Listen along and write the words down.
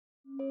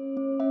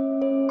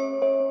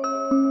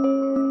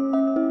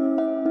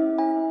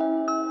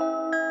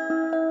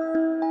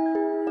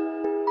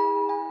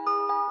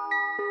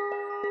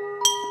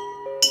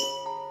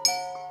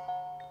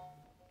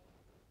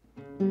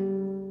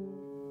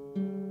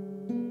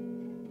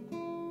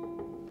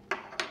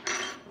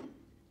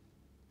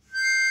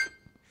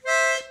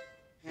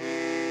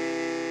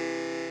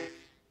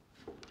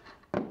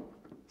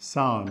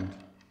sound,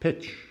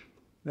 pitch.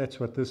 That's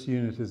what this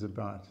unit is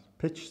about.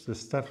 Pitch, the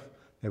stuff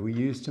that we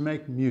use to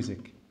make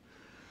music.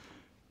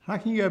 How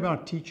can you go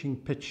about teaching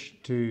pitch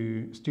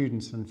to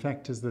students and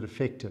factors that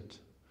affect it?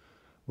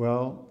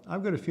 Well,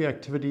 I've got a few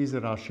activities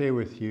that I'll share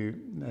with you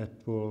that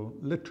will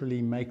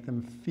literally make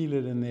them feel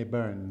it in their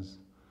bones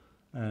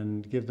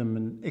and give them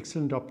an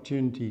excellent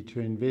opportunity to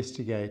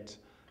investigate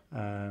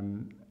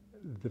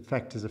the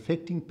factors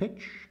affecting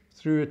pitch,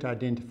 through it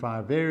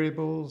identify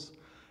variables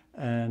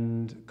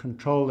and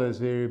control those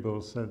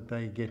variables so that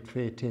they get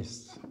fair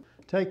tests.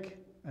 Take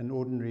an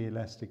ordinary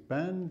elastic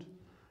band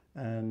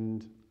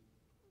and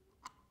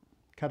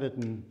cut it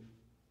in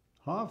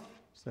half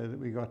so that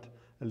we got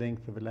a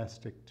length of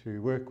elastic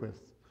to work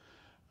with.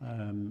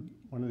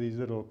 One of these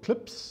little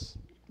clips,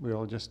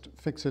 we'll just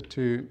fix it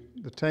to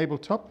the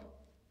tabletop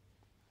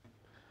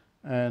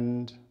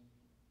and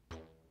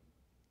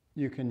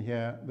you can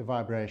hear the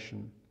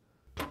vibration.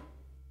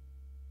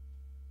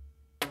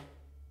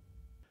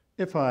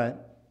 If I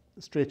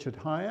stretch it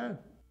higher,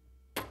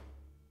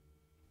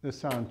 the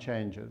sound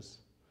changes.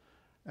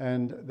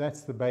 And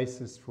that's the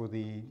basis for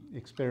the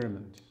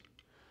experiment.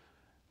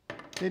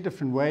 There are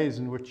different ways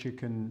in which you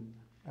can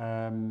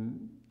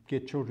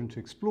get children to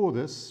explore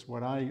this.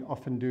 What I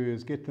often do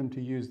is get them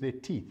to use their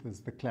teeth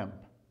as the clamp.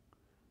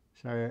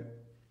 So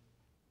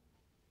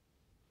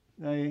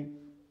they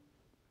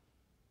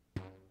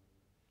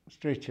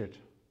stretch it.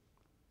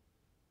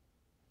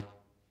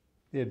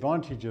 The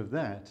advantage of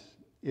that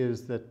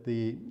is that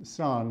the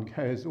sound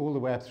goes all the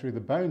way up through the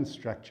bone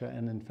structure,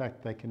 and in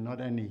fact they can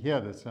not only hear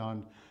the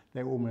sound,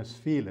 they almost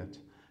feel it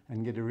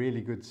and get a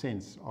really good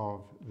sense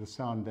of the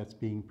sound that's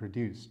being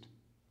produced.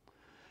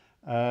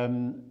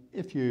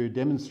 If you're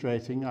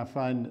demonstrating, I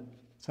find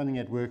something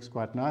that works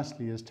quite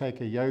nicely is take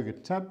a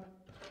yogurt tub,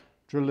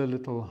 drill a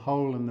little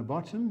hole in the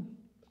bottom,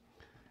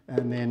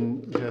 and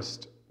then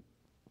just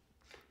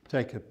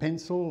take a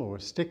pencil or a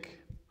stick,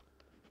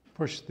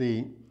 push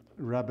the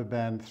rubber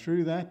band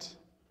through that,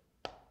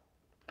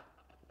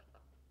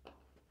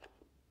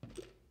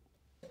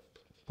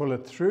 pull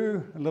it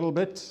through a little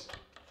bit,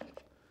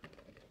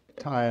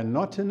 tie a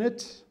knot in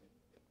it,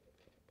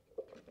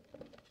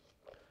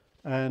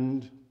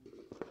 and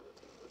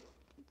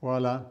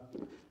voila,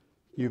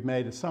 you've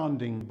made a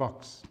sounding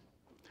box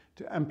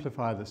to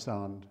amplify the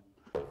sound.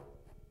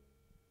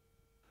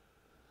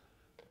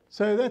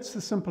 So that's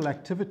the simple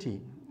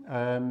activity.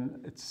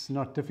 It's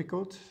not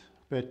difficult,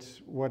 but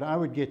what I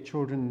would get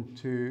children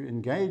to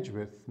engage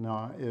with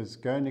now is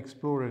go and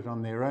explore it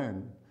on their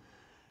own,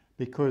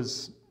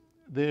 because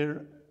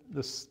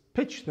this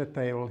pitch that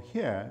they will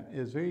hear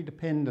is very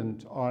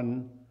dependent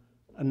on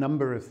a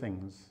number of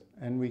things,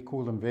 and we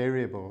call them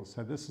variables.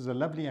 So this is a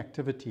lovely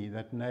activity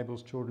that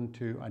enables children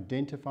to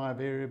identify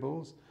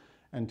variables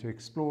and to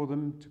explore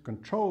them, to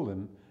control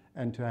them,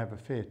 and to have a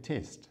fair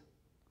test.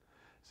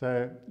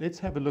 So let's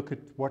have a look at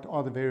what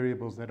are the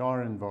variables that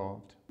are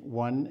involved.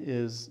 One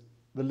is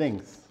the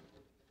length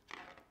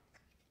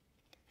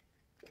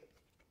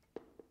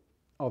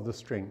of the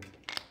string.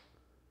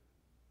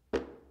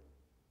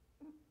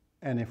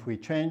 And if we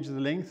change the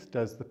length,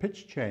 does the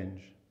pitch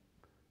change?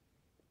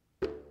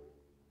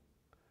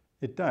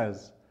 It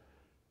does.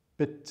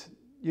 But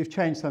you've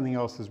changed something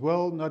else as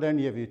well. Not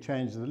only have you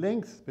changed the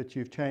length, but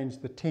you've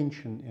changed the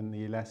tension in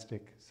the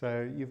elastic.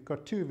 So you've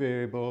got two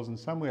variables, and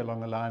somewhere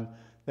along the line,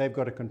 they've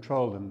got to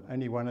control them.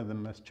 Only one of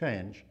them must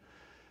change.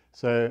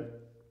 So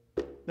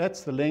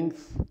that's the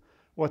length.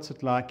 What's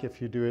it like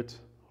if you do it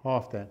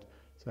half that?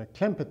 So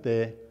clamp it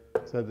there,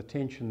 so the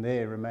tension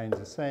there remains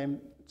the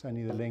same. It's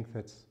only the length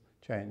that's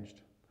changed.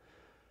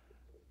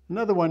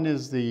 Another one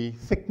is the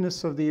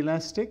thickness of the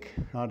elastic.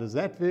 How does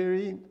that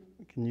vary?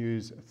 You can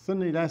use a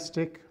thin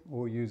elastic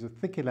or use a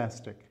thick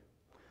elastic.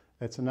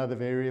 That's another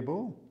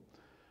variable.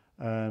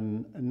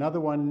 Another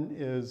one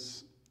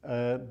is,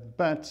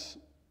 but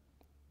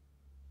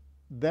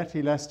that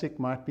elastic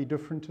might be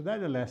different to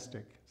that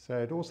elastic. So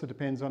it also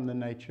depends on the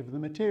nature of the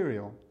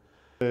material.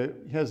 So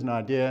here's an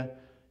idea.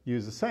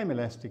 Use the same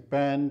elastic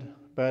band,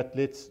 but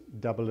let's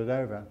double it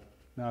over.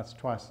 Now it's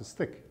twice as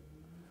thick.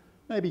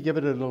 Maybe give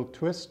it a little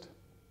twist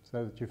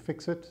so that you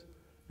fix it,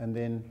 and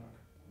then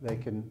they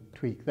can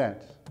tweak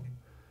that.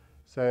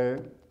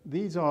 So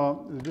these are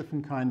the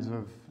different kinds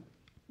of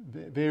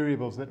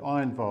variables that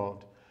are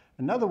involved.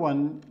 Another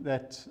one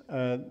that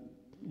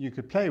you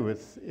could play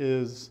with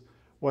is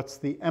what's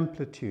the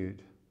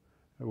amplitude,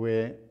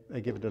 where they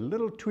give it a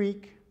little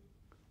tweak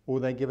or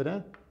they give it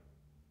a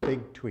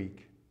big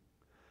tweak.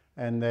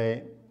 And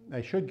they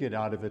should get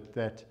out of it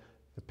that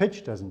the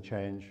pitch doesn't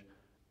change,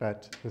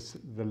 but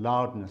the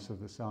loudness of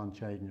the sound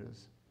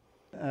changes.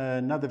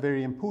 Another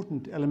very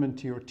important element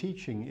to your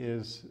teaching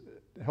is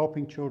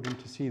helping children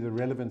to see the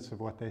relevance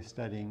of what they're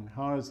studying.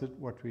 How is it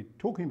what we're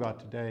talking about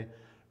today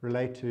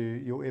relate to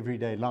your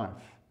everyday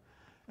life?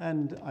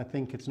 And I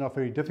think it's not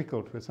very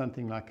difficult with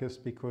something like this,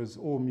 because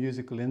all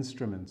musical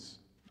instruments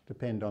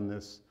depend on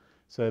this.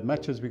 So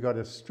much as we've got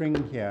a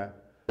string here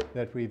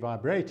that we're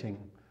vibrating,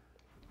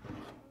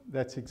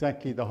 that's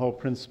exactly the whole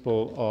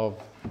principle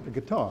of the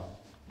guitar.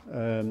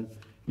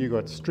 You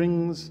got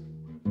strings,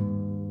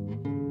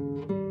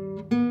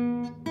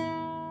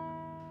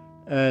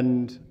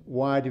 and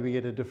why do we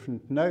get a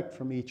different note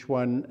from each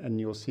one? And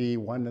you'll see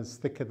one is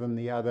thicker than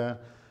the other.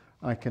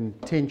 I can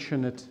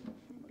tension it,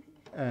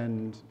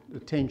 and the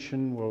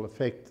tension will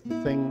affect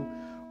the thing,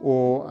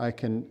 or I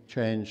can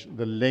change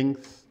the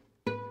length.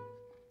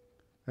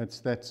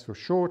 That's for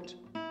short.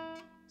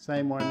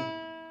 Same one,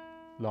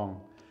 long.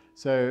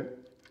 So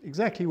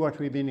exactly what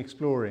we've been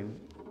exploring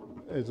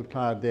is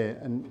applied there,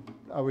 and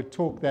I would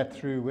talk that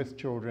through with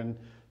children,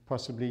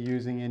 possibly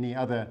using any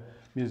other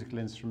musical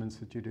instruments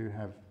that you do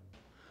have.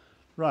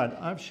 Right,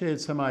 I've shared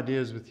some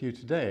ideas with you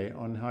today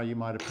on how you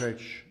might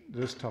approach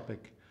this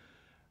topic.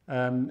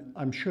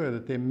 I'm sure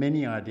that there are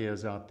many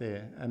ideas out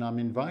there, and I'm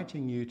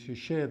inviting you to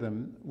share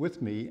them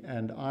with me,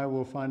 and I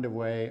will find a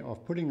way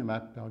of putting them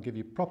up. I'll give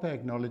you proper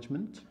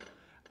acknowledgement.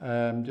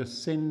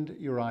 Just send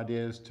your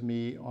ideas to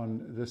me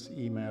on this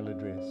email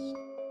address.